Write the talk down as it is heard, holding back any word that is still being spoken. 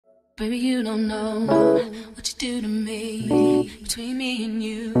Baby, you don't know what you do to me. Between me and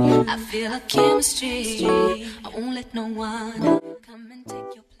you, I feel a chemistry. I won't let no one come and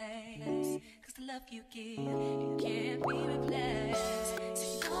take your place. Cause the love you give, it can't be replaced.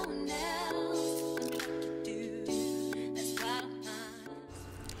 See no one else like you do. That's why I'm not.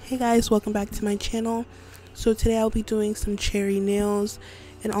 Hey guys, welcome back to my channel. So today I'll be doing some cherry nails,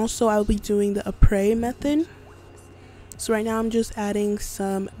 and also I'll be doing the Après method. So right now I'm just adding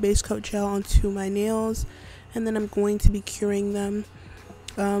some base coat gel onto my nails, and then I'm going to be curing them.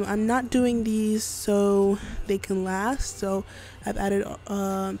 I'm not doing these so they can last, so I've added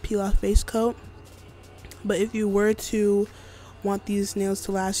peel off base coat. But if you were to want these nails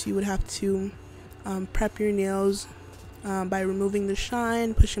to last, you would have to prep your nails by removing the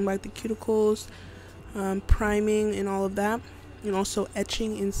shine, pushing back the cuticles, priming and all of that, and also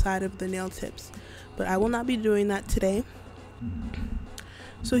etching inside of the nail tips. But I will not be doing that today.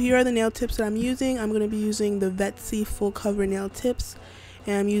 So here are the nail tips that I'm using. I'm going to be using the Vetsy full cover nail tips,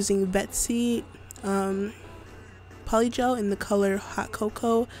 and I'm using Vetsy polygel in the color Hot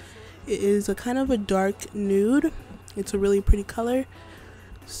Cocoa. It is a kind of a dark nude. It's a really pretty color.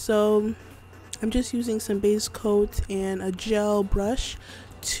 So I'm just using some base coat and a gel brush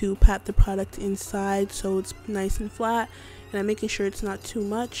to pat the product inside so it's nice and flat, and I'm making sure it's not too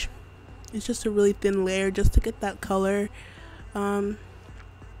much. It's just a really thin layer just to get that color. And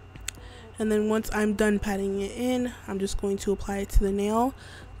then once I'm done patting it in, I'm just going to apply it to the nail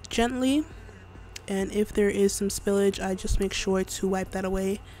gently, and if there is some spillage, I just make sure to wipe that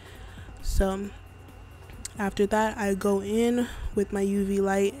away. So after that, I go in with my UV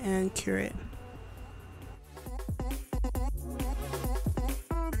light and cure it.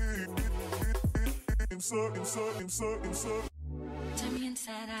 Turn me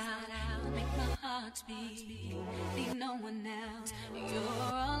inside out, make my heart beat. Need no one else, you're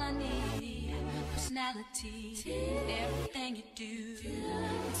all I need. Personality, everything you do,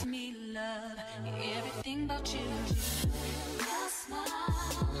 it's me love, everything about you. Your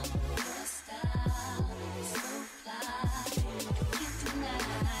smile, your style, so fly, can't deny.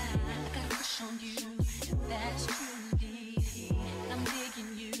 I got a crush on you, and that's true indeed. And I'm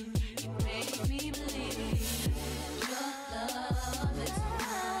digging you, you make me believe. Your love is one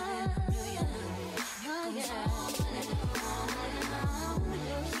in a million. It goes on and on and on.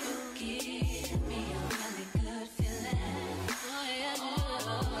 You give me a really good feeling. Oh yeah, your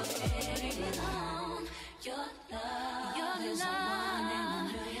love is one in a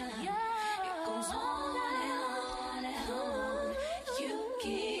million. It goes on and on. You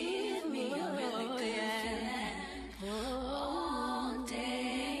give me a really good feeling all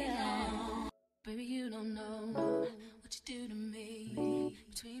day long. Baby, you don't know what you do to me.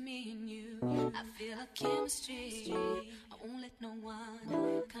 Between me and you, I feel a chemistry. I won't let no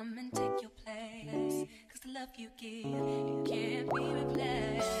one come and take your place. Cause the love you give, it can't be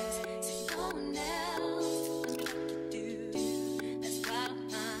replaced. See no one else like you do. That's why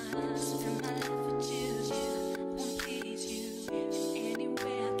I'm spend my life with you. I wanna please you in any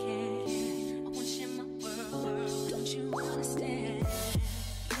way I can. I wanna share my world, don't you understand?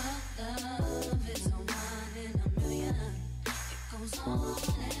 Your love is a one in a million. It goes on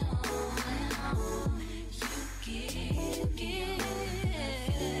and on and on. You give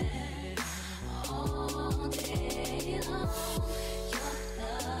all day long. Your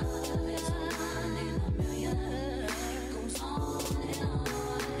love is a one in a million. It goes on and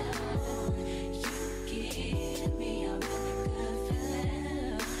on and on. You give me a really good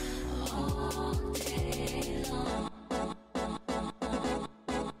feeling all day long.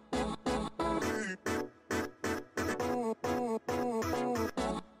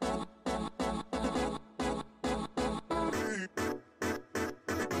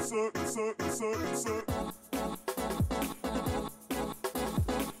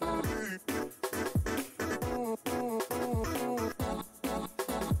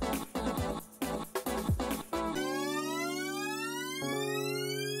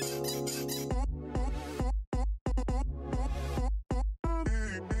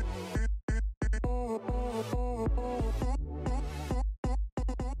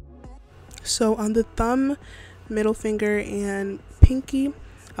 So on the thumb, middle finger, and pinky,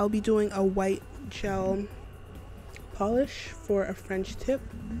 I'll be doing a white gel polish for a French tip.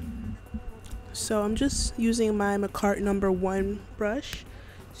 So I'm just using my McCart #1 brush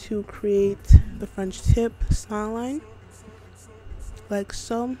to create the French tip smile line, like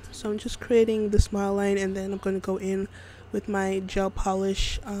so. So I'm just creating the smile line, and then I'm going to go in with my gel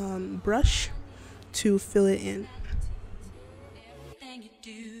polish brush to fill it in. Everything you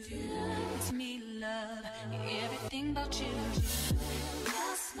do, it's me love, everything about you.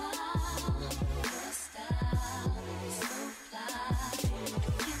 Your smile.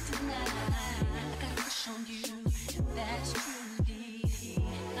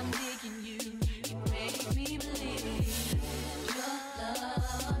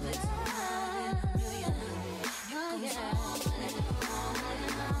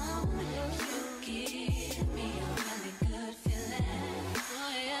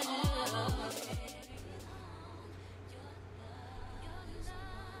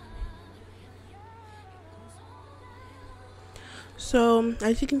 So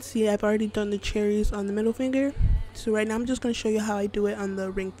as you can see, I've already done the cherries on the middle finger. So right now I'm just going to show you how I do it on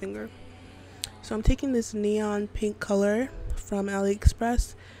the ring finger. So I'm taking this neon pink color from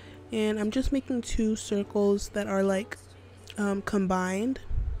AliExpress, and I'm just making 2 circles that are like combined.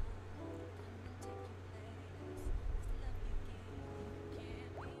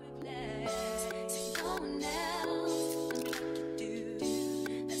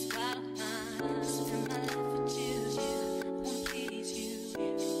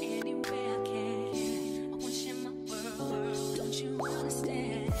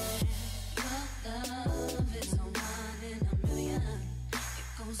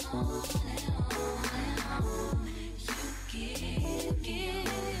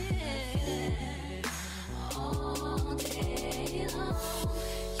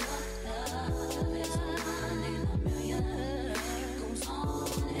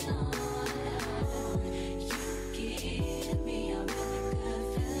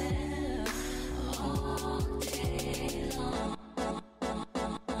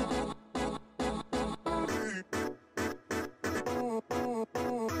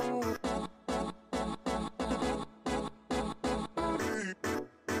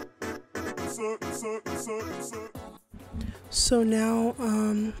 So now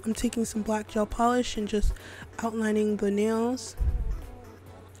I'm taking some black gel polish and just outlining the nails,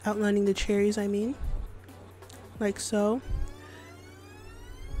 outlining the cherries, I mean, like so.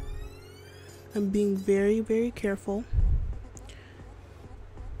 I'm being very, very careful.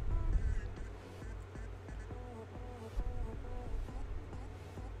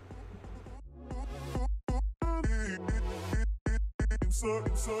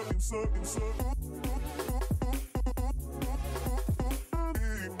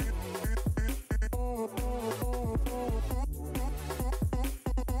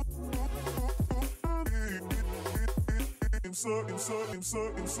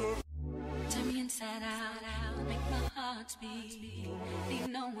 Turn me inside out, make my heart speak. Need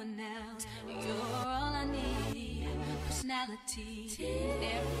no one else, you're all I need. Personality,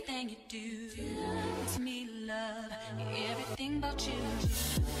 everything you do makes me love everything about you.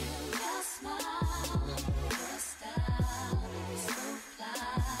 Your smile, your style, so fly.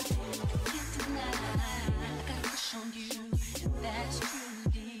 Can't deny, I got a crush on you. That's true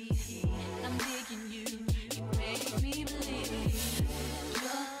indeed. I'm digging you. You make me believe.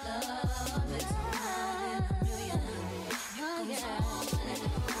 Your love is one in a million. It goes on and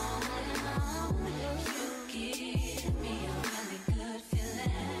on and on. You give me a really good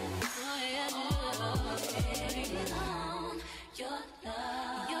feeling. Oh yeah, your love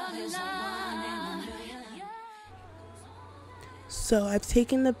is one in a million. So I've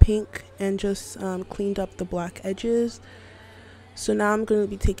taken the pink and just cleaned up the black edges. So now I'm going to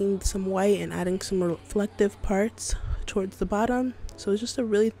be taking some white and adding some reflective parts towards the bottom. So it's just a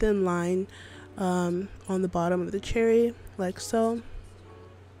really thin line on the bottom of the cherry, like so.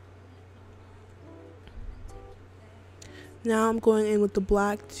 Now I'm going in with the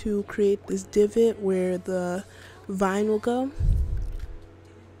black to create this divot where the vine will go.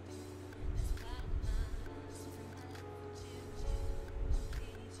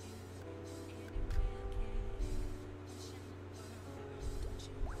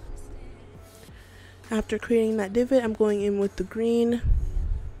 After creating that divot, I'm going in with the green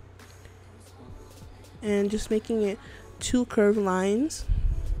and just making it 2 curved lines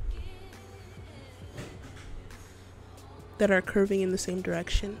that are curving in the same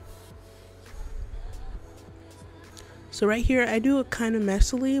direction. So right here, I do it kind of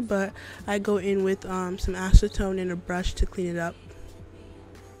messily, but I go in with some acetone and a brush to clean it up.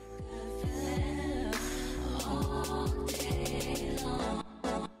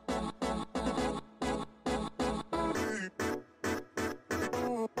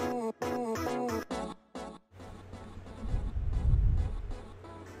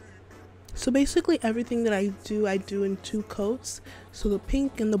 So basically everything that I do in 2 coats. So the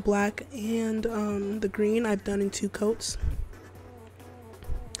pink and the black and the green I've done in 2 coats.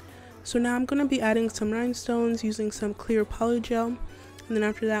 So now I'm going to be adding some rhinestones using some clear polygel. And then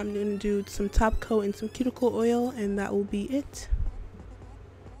after that I'm going to do some top coat and some cuticle oil, and that will be it.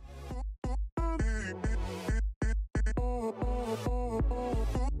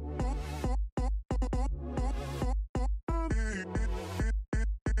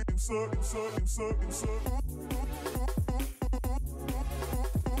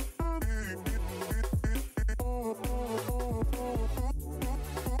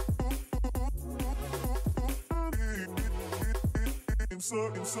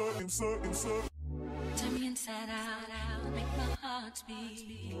 Turn me inside out, make my heart speak.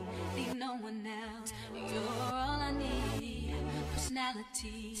 Need no one else, you're all I need.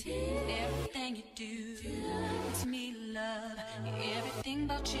 personality, everything you do makes me love everything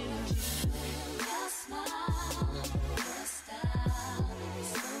about you. Your smile, your style,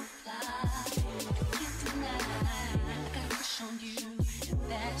 so fly, can't deny. I got a crush on you, and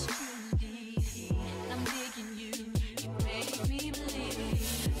that's true indeed. And I'm digging you, you make me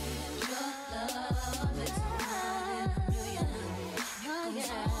believe your love is one in a million. It goes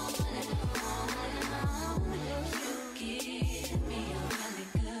on and on and on. You give me a really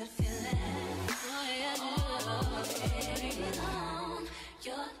good feeling. Oh yeah, baby,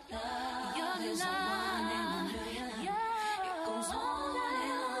 your love is one in a million. It goes on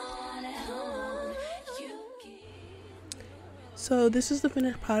and on. You give. So this is the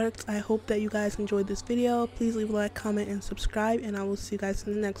finished product. I hope that you guys enjoyed this video. Please leave a like, comment, and subscribe, and I will see you guys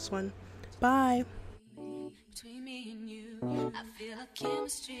in the next one. Bye. Between me and you, I feel a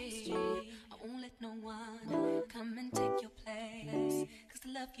chemistry. I won't let no one come and take your place. Cause the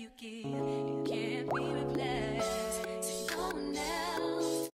love you give, it can't be replaced. So no one else